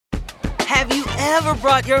Have you ever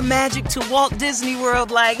brought your magic to Walt Disney World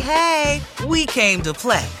like, hey, we came to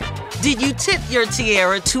play? Did you tip your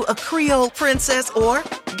tiara to a Creole princess or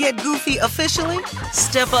get goofy officially?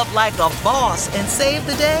 Step up like a boss and save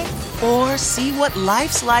the day? Or see what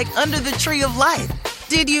life's like under the tree of life?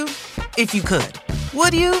 Did you? If you could.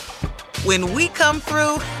 Would you? When we come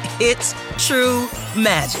through, it's true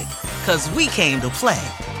magic. 'Cause we came to play.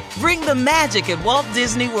 Bring the magic at Walt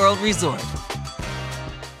Disney World Resort.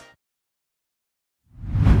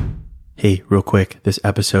 Hey, real quick, this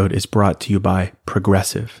episode is brought to you by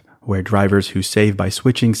Progressive, where drivers who save by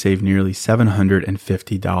switching save nearly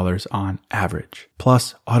 $750 on average.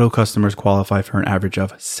 Plus, auto customers qualify for an average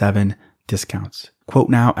of 7 discounts. Quote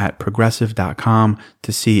now at progressive.com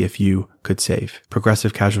to see if you could save.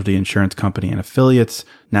 Progressive Casualty Insurance Company and Affiliates.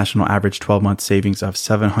 National average 12-month savings of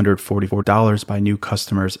 $744 by new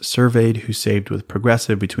customers surveyed who saved with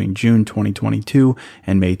Progressive between June 2022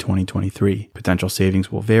 and May 2023. Potential savings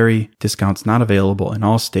will vary. Discounts not available in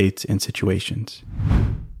all states and situations.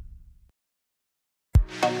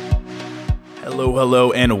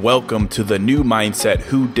 Hello, and welcome to the New Mindset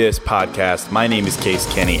Who Dis podcast. My name is Case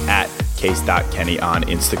Kenny at Case.Kenny on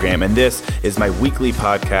Instagram, and this is my weekly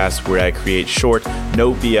podcast where I create short,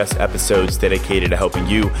 no BS episodes dedicated to helping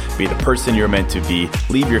you be the person you're meant to be,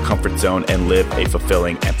 leave your comfort zone, and live a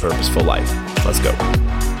fulfilling and purposeful life. Let's go.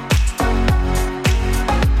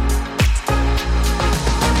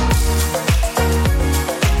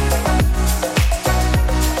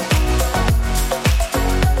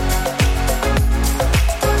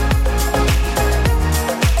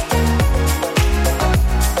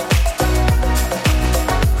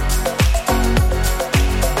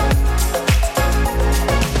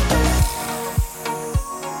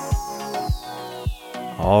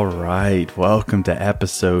 All right, welcome to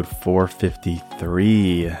episode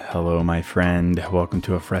 453. Hello, my friend. Welcome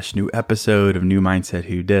to a fresh new episode of New Mindset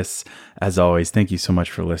Who Dis. As always, thank you so much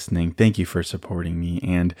for listening. Thank you for supporting me.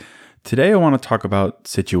 And today I want to talk about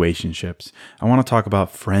situationships. I want to talk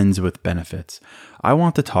about friends with benefits. I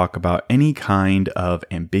want to talk about any kind of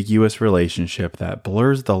ambiguous relationship that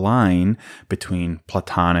blurs the line between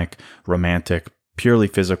platonic, romantic, purely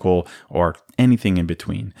physical, or anything in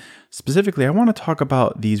between. Specifically, I want to talk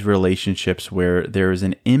about these relationships where there is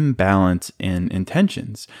an imbalance in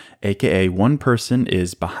intentions, aka one person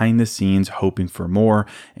is behind the scenes hoping for more,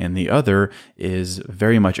 and the other is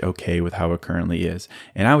very much okay with how it currently is.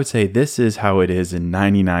 And I would say this is how it is in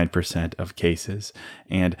 99% of cases.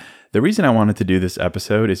 And the reason I wanted to do this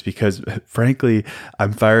episode is because, frankly,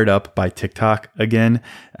 I'm fired up by TikTok again.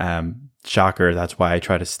 Shocker, that's why I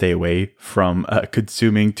try to stay away from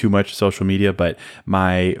consuming too much social media, but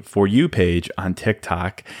my For You page on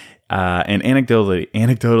TikTok, and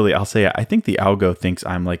anecdotally, I'll say I think the algo thinks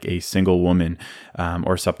I'm like a single woman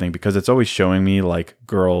or something, because it's always showing me like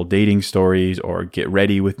girl dating stories or get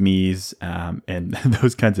ready with me's and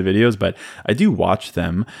those kinds of videos, but I do watch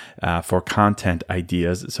them for content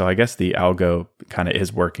ideas, so I guess the algo kind of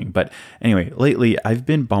is working. But anyway, lately I've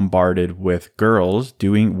been bombarded with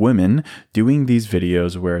women doing these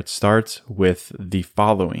videos where it starts with the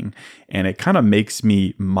following, and it kind of makes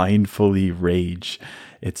me mindfully rage.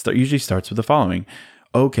 It usually starts with the following.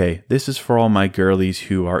 Okay, this is for all my girlies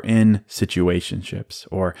who are in situationships,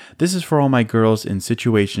 or this is for all my girls in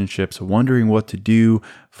situationships wondering what to do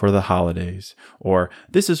for the holidays, or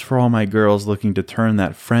this is for all my girls looking to turn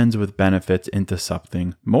that friends with benefits into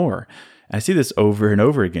something more. I see this over and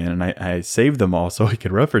over again, and I save them all so I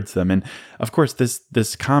can reference them. And of course,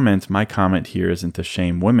 my comment here isn't to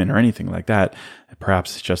shame women or anything like that.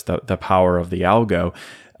 Perhaps it's just the power of the algo.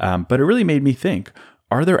 But it really made me think,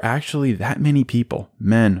 are there actually that many people,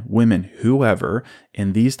 men, women, whoever,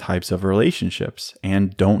 in these types of relationships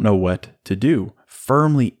and don't know what to do?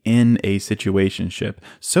 Firmly in a situationship,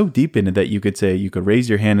 so deep in it that you could raise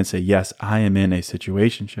your hand and say, yes, I am in a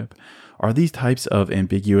situationship. Are these types of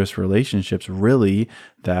ambiguous relationships really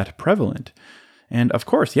that prevalent? And of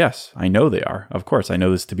course, yes, I know they are. Of course, I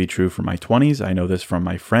know this to be true from my 20s. I know this from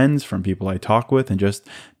my friends, from people I talk with, and just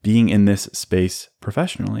being in this space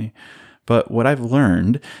professionally. But what I've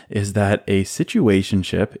learned is that a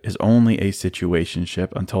situationship is only a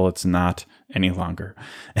situationship until it's not any longer.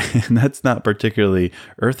 And that's not particularly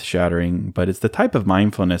earth-shattering, but it's the type of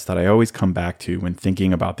mindfulness that I always come back to when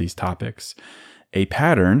thinking about these topics. A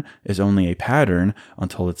pattern is only a pattern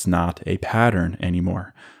until it's not a pattern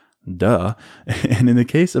anymore. Duh. And in the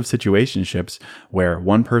case of situationships where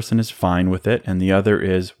one person is fine with it and the other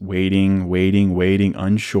is waiting,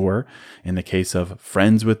 unsure, in the case of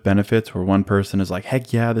friends with benefits where one person is like,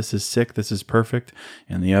 heck yeah, this is sick, this is perfect,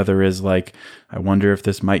 and the other is like, I wonder if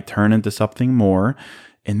this might turn into something more,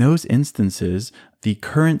 In those instances, the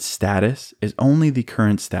current status is only the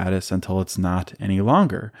current status until it's not any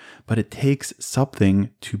longer. But it takes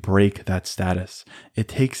something to break that status. It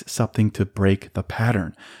takes something to break the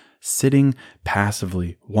pattern. Sitting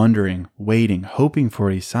passively, wondering, waiting, hoping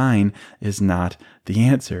for a sign is not the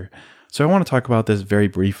answer. So I want to talk about this very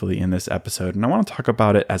briefly in this episode, and I want to talk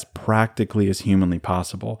about it as practically as humanly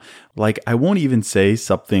possible. Like, I won't even say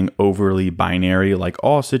something overly binary like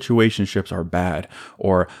all situationships are bad,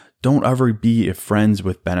 or don't ever be friends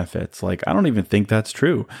with benefits. Like, I don't even think that's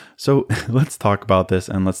true. So let's talk about this,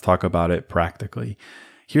 and let's talk about it practically.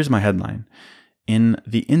 Here's my headline. In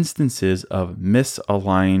the instances of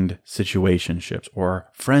misaligned situationships or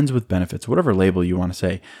friends with benefits, whatever label you want to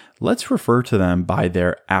say, let's refer to them by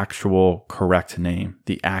their actual correct name,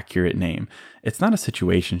 the accurate name. It's not a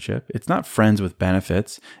situationship. It's not friends with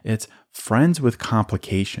benefits. It's friends with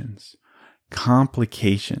complications.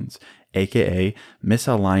 Complications, aka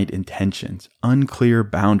misaligned intentions, unclear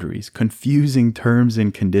boundaries, confusing terms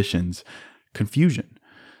and conditions, confusion.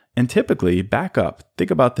 And typically, back up,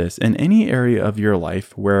 think about this. In any area of your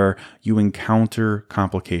life where you encounter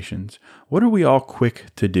complications, what are we all quick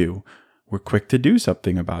to do? We're quick to do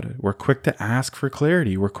something about it. We're quick to ask for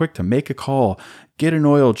clarity. We're quick to make a call, get an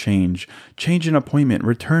oil change an appointment,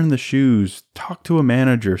 return the shoes, talk to a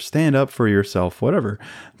manager, stand up for yourself, whatever.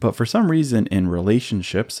 But for some reason in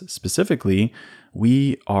relationships specifically,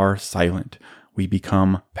 we are silent. We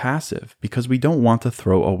become passive because we don't want to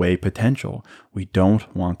throw away potential. We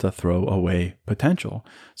don't want to throw away potential.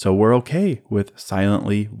 So we're okay with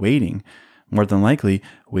silently waiting, more than likely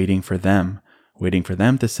waiting for them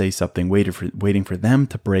to say something, waiting for them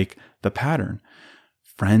to break the pattern.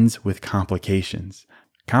 Friends with complications.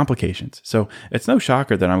 So it's no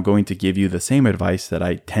shocker that I'm going to give you the same advice that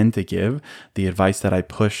I tend to give, the advice that I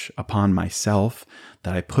push upon myself,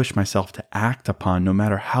 that I push myself to act upon no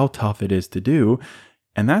matter how tough it is to do.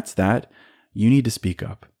 And that's that you need to speak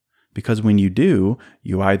up. Because when you do,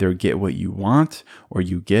 you either get what you want or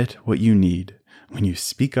you get what you need. When you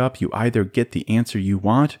speak up, you either get the answer you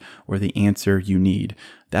want or the answer you need.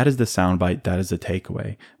 That is the soundbite. That is the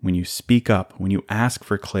takeaway. When you speak up, when you ask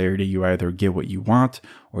for clarity, you either get what you want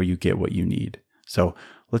or you get what you need. So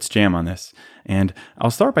let's jam on this. And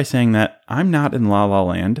I'll start by saying that I'm not in la la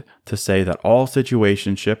land to say that all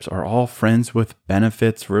situationships or all friends with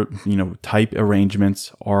benefits, type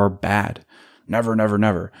arrangements are bad. Never, never,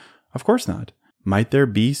 never. Of course not. Might there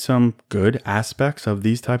be some good aspects of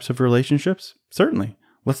these types of relationships? Certainly.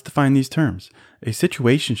 Let's define these terms. A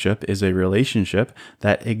situationship is a relationship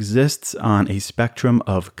that exists on a spectrum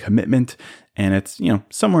of commitment, and it's,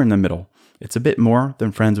 somewhere in the middle. It's a bit more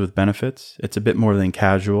than friends with benefits. It's a bit more than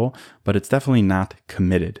casual, but it's definitely not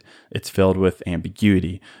committed. It's filled with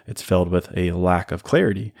ambiguity. It's filled with a lack of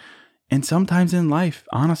clarity. And sometimes in life,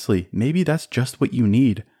 honestly, maybe that's just what you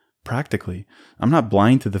need. Practically. I'm not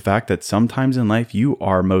blind to the fact that sometimes in life you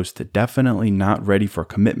are most definitely not ready for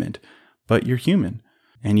commitment, but you're human.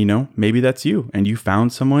 And maybe that's you and you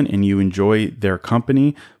found someone and you enjoy their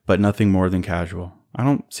company, but nothing more than casual. I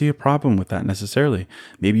don't see a problem with that necessarily.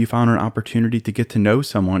 Maybe you found an opportunity to get to know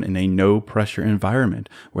someone in a no pressure environment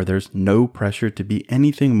where there's no pressure to be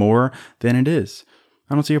anything more than it is.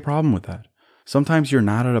 I don't see a problem with that. Sometimes you're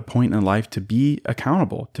not at a point in life to be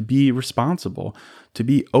accountable, to be responsible, to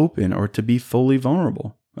be open, or to be fully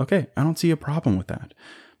vulnerable. Okay, I don't see a problem with that.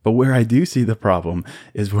 But where I do see the problem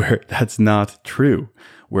is where that's not true,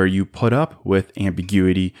 where you put up with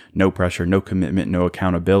ambiguity, no pressure, no commitment, no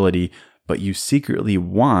accountability, but you secretly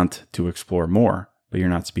want to explore more, but you're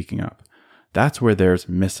not speaking up. That's where there's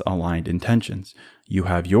misaligned intentions. You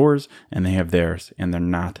have yours and they have theirs, and they're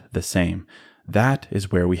not the same. That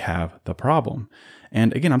is where we have the problem.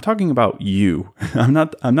 And again, I'm talking about you. I'm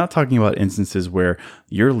not talking about instances where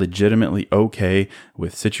you're legitimately okay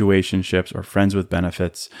with situationships or friends with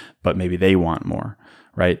benefits, but maybe they want more,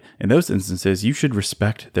 right? In those instances, you should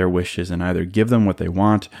respect their wishes and either give them what they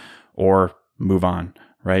want or move on,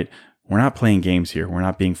 right? We're not playing games here. We're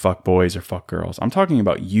not being fuck boys or fuck girls. I'm talking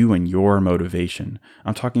about you and your motivation.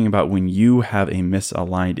 I'm talking about when you have a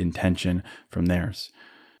misaligned intention from theirs.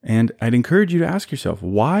 And I'd encourage you to ask yourself,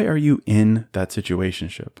 why are you in that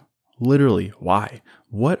situationship? Literally, why?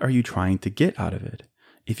 What are you trying to get out of it?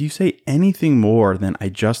 If you say anything more than I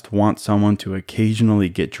just want someone to occasionally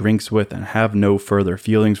get drinks with and have no further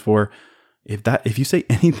feelings for, if you say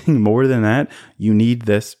anything more than that, you need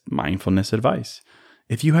this mindfulness advice.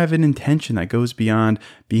 If you have an intention that goes beyond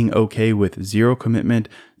being okay with zero commitment,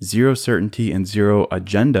 zero certainty, and zero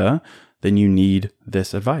agenda, then you need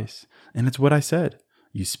this advice. And it's what I said.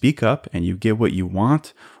 You speak up and you get what you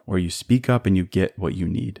want, or you speak up and you get what you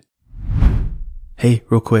need. Hey,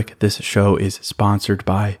 real quick, this show is sponsored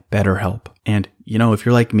by BetterHelp. And, if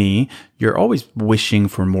you're like me, you're always wishing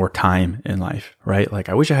for more time in life, right? Like,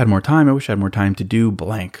 I wish I had more time. I wish I had more time to do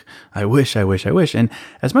blank. I wish. And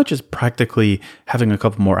as much as practically having a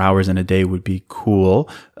couple more hours in a day would be cool,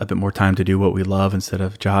 a bit more time to do what we love instead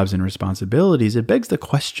of jobs and responsibilities, it begs the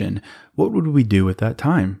question, what would we do with that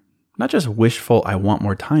time? Not just wishful, I want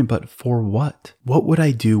more time, but for what? What would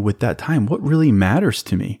I do with that time? What really matters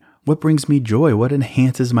to me? What brings me joy? What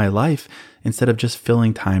enhances my life instead of just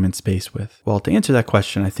filling time and space with? Well, to answer that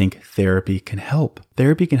question, I think therapy can help.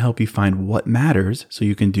 Therapy can help you find what matters so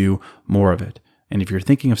you can do more of it. And if you're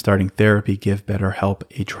thinking of starting therapy, give BetterHelp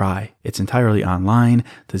a try. It's entirely online,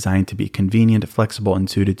 designed to be convenient, flexible, and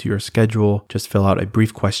suited to your schedule. Just fill out a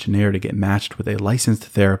brief questionnaire to get matched with a licensed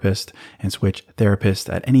therapist and switch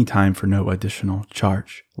therapists at any time for no additional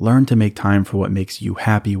charge. Learn to make time for what makes you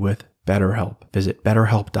happy with BetterHelp. Visit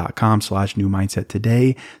betterhelp.com/newmindset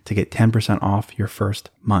today to get 10% off your first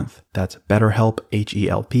month. That's BetterHelp,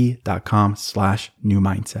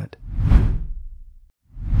 HELP.com/newmindset.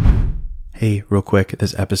 Hey, real quick,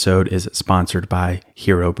 this episode is sponsored by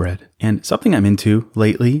Hero Bread. And something I'm into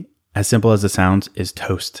lately, as simple as it sounds, is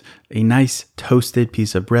toast. A nice toasted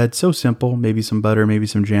piece of bread, so simple, maybe some butter, maybe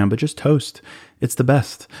some jam, but just toast. It's the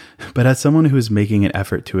best. But as someone who is making an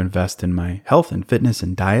effort to invest in my health and fitness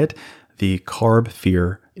and diet, the carb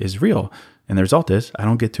fear is real. And the result is I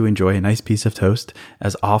don't get to enjoy a nice piece of toast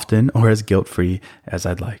as often or as guilt-free as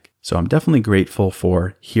I'd like. So I'm definitely grateful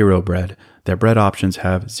for Hero Bread. Their bread options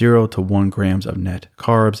have 0 to 1 grams of net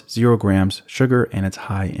carbs, 0 grams sugar, and it's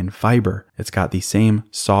high in fiber. It's got the same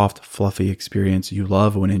soft, fluffy experience you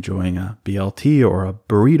love when enjoying a BLT or a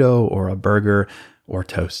burrito or a burger or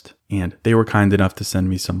toast. And they were kind enough to send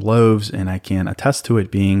me some loaves, and I can attest to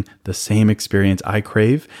it being the same experience I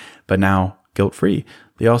crave, but now guilt-free.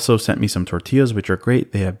 They also sent me some tortillas, which are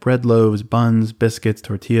great. They have bread loaves, buns, biscuits,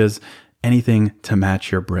 tortillas, anything to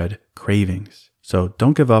match your bread cravings. So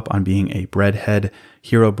don't give up on being a breadhead.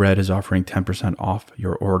 Hero Bread is offering 10% off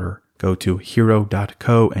your order. Go to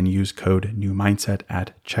hero.co and use code NEWMINDSET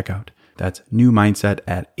at checkout. That's NEWMINDSET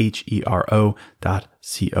at HERO.co.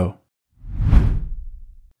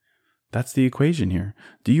 That's the equation here.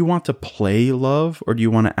 Do you want to play love or do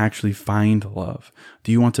you want to actually find love?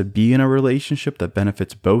 Do you want to be in a relationship that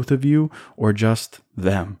benefits both of you or just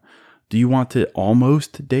them? Do you want to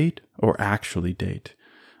almost date or actually date?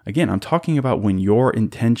 Again, I'm talking about when your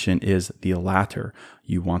intention is the latter.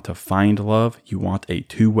 You want to find love, you want a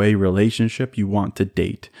two-way relationship, you want to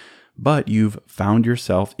date, but you've found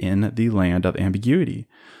yourself in the land of ambiguity.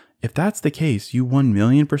 If that's the case, you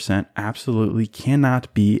 1,000,000% absolutely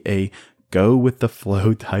cannot be a go with the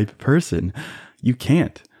flow type person. You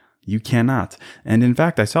can't. You cannot. And in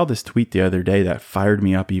fact, I saw this tweet the other day that fired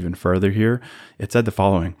me up even further here. It said the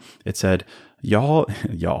following. It said, y'all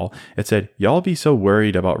be so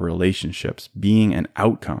worried about relationships being an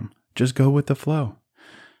outcome. Just go with the flow.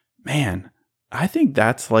 Man, I think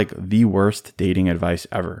that's like the worst dating advice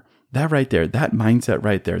ever. That right there, that mindset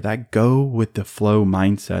right there, that go with the flow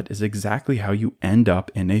mindset is exactly how you end up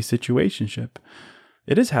in a situationship.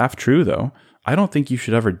 It is half true though. I don't think you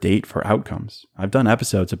should ever date for outcomes. I've done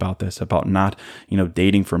episodes about this, about not,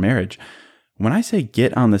 dating for marriage. When I say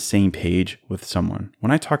get on the same page with someone,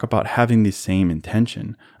 when I talk about having the same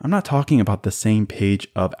intention, I'm not talking about the same page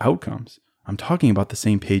of outcomes. I'm talking about the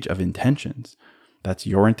same page of intentions. That's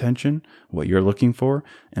your intention, what you're looking for,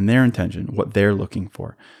 and their intention, what they're looking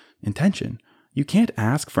for. Intention. You can't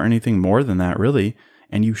ask for anything more than that, really,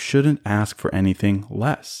 and you shouldn't ask for anything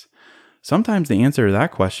less. Sometimes the answer to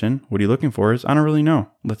that question, what are you looking for, is I don't really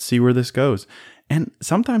know. Let's see where this goes. And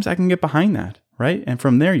sometimes I can get behind that, right? And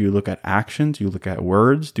from there, you look at actions, you look at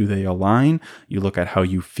words, do they align? You look at how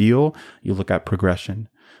you feel, you look at progression.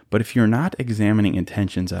 But if you're not examining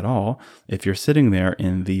intentions at all, if you're sitting there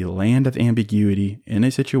in the land of ambiguity in a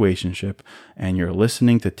situationship and you're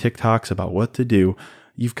listening to TikToks about what to do,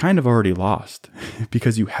 you've kind of already lost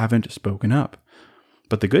because you haven't spoken up.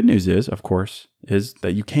 But the good news is, of course, is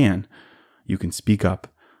that you can. You can speak up.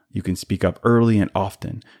 You can speak up early and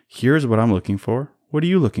often. Here's what I'm looking for. What are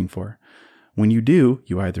you looking for? When you do,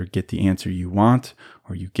 you either get the answer you want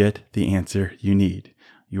or you get the answer you need.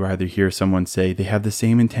 You either hear someone say they have the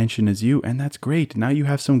same intention as you, and that's great. Now you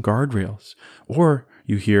have some guardrails. Or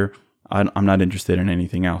you hear, I'm not interested in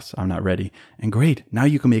anything else. I'm not ready. And great. Now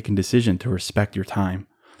you can make a decision to respect your time.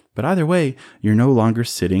 But either way, you're no longer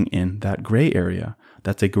sitting in that gray area.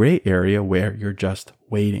 That's a gray area where you're just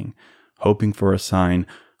waiting, hoping for a sign,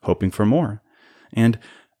 hoping for more. And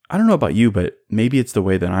I don't know about you, but maybe it's the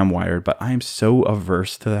way that I'm wired, but I'm so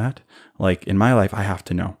averse to that. Like in my life, I have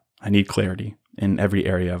to know. I need clarity. in every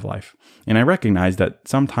area of life. And I recognize that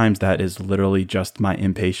sometimes that is literally just my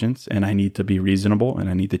impatience and I need to be reasonable and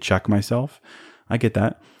I need to check myself. I get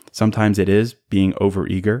that. Sometimes it is being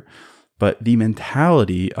overeager, but the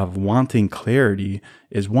mentality of wanting clarity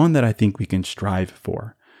is one that I think we can strive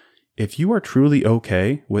for. If you are truly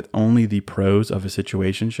okay with only the pros of a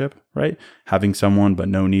situationship, right? Having someone but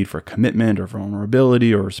no need for commitment or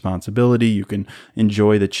vulnerability or responsibility, you can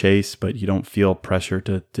enjoy the chase, but you don't feel pressure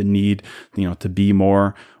to need, to be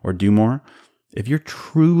more or do more. If you're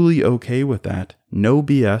truly okay with that, no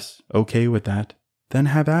BS, okay with that, then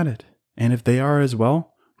have at it. And if they are as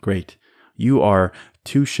well, great. You are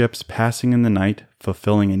two ships passing in the night,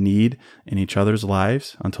 fulfilling a need in each other's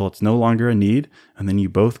lives until it's no longer a need, and then you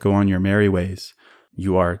both go on your merry ways.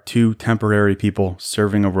 You are two temporary people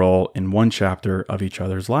serving a role in one chapter of each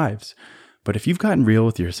other's lives. But if you've gotten real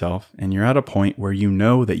with yourself and you're at a point where you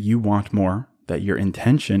know that you want more, that your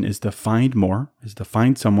intention is to find more, is to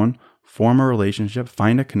find someone, form a relationship,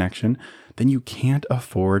 find a connection, then you can't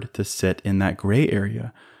afford to sit in that gray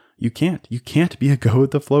area. You can't be a go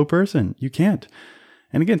with the flow person. You can't.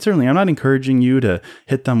 And again, certainly I'm not encouraging you to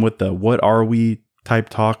hit them with the what are we type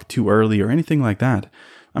talk too early or anything like that.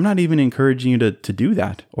 I'm not even encouraging you to do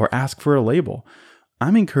that or ask for a label.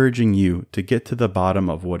 I'm encouraging you to get to the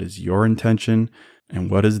bottom of what is your intention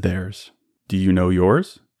and what is theirs. Do you know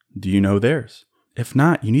yours? Do you know theirs? If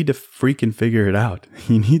not, you need to freaking figure it out.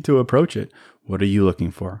 You need to approach it. What are you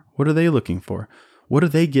looking for? What are they looking for? What do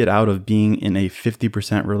they get out of being in a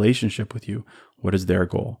 50% relationship with you? What is their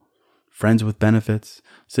goal? Friends with benefits,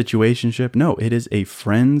 situationship? No, it is a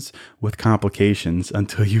friends with complications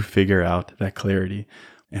until you figure out that clarity.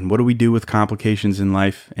 And what do we do with complications in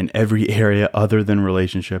life in every area other than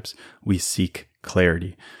relationships? We seek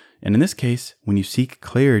clarity. And in this case, when you seek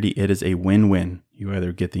clarity, it is a win-win. You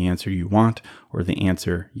either get the answer you want or the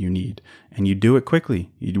answer you need. And you do it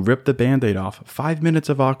quickly. You rip the Band-Aid off. 5 minutes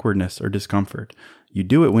of awkwardness or discomfort. You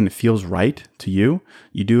do it when it feels right to you.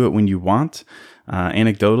 You do it when you want.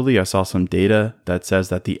 Anecdotally, I saw some data that says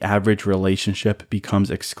that the average relationship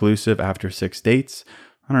becomes exclusive after 6 dates.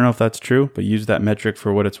 I don't know if that's true, but use that metric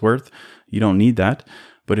for what it's worth. You don't need that.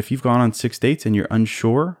 But if you've gone on 6 dates and you're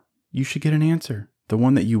unsure, you should get an answer. The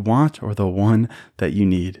one that you want or the one that you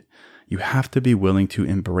need. You have to be willing to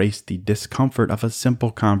embrace the discomfort of a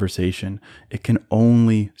simple conversation. It can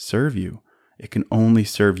only serve you. It can only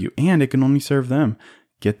serve you, and it can only serve them.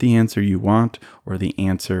 Get the answer you want or the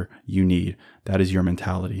answer you need. That is your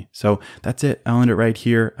mentality. So that's it. I'll end it right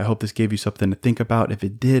here. I hope this gave you something to think about. If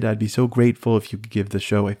it did, I'd be so grateful if you could give the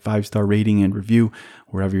show a 5-star rating and review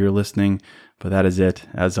wherever you're listening. But that is it.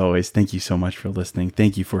 As always, thank you so much for listening.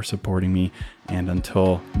 Thank you for supporting me. And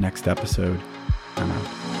until next episode, I'm out.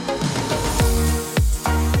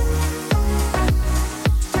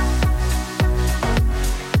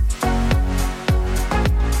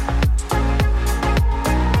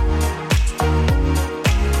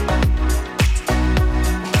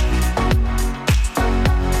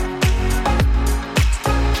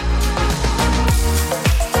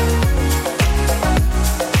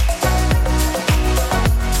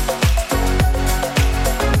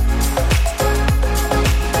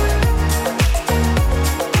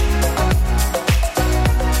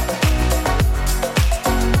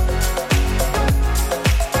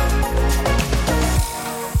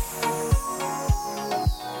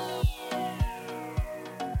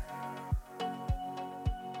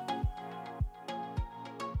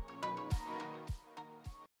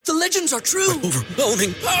 The legends are true.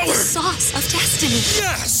 Overwhelming power! The sauce of destiny.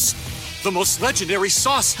 Yes! The most legendary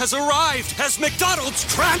sauce has arrived as McDonald's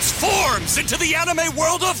transforms into the anime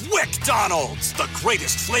world of WickDonald's. The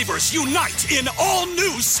greatest flavors unite in all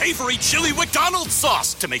new savory chili McDonald's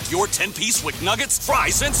sauce to make your 10-piece Wick Nuggets,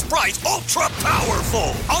 fries, and Sprite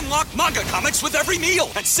ultra-powerful. Unlock manga comics with every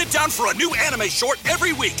meal and sit down for a new anime short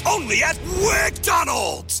every week only at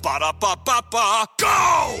WickDonald's. Ba-da-ba-ba-ba,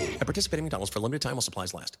 go! At participating McDonald's for a limited time while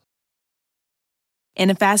supplies last.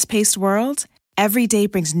 In a fast-paced world, every day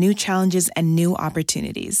brings new challenges and new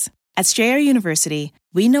opportunities. At Strayer University,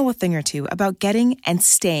 we know a thing or two about getting and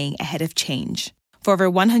staying ahead of change. For over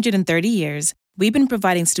 130 years, we've been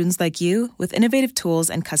providing students like you with innovative tools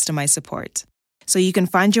and customized support, so you can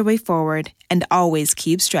find your way forward and always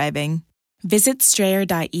keep striving. Visit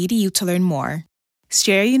strayer.edu to learn more.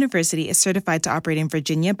 Strayer University is certified to operate in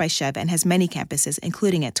Virginia by Chev and has many campuses,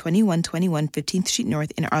 including at 2121 15th Street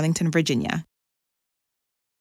North in Arlington, Virginia.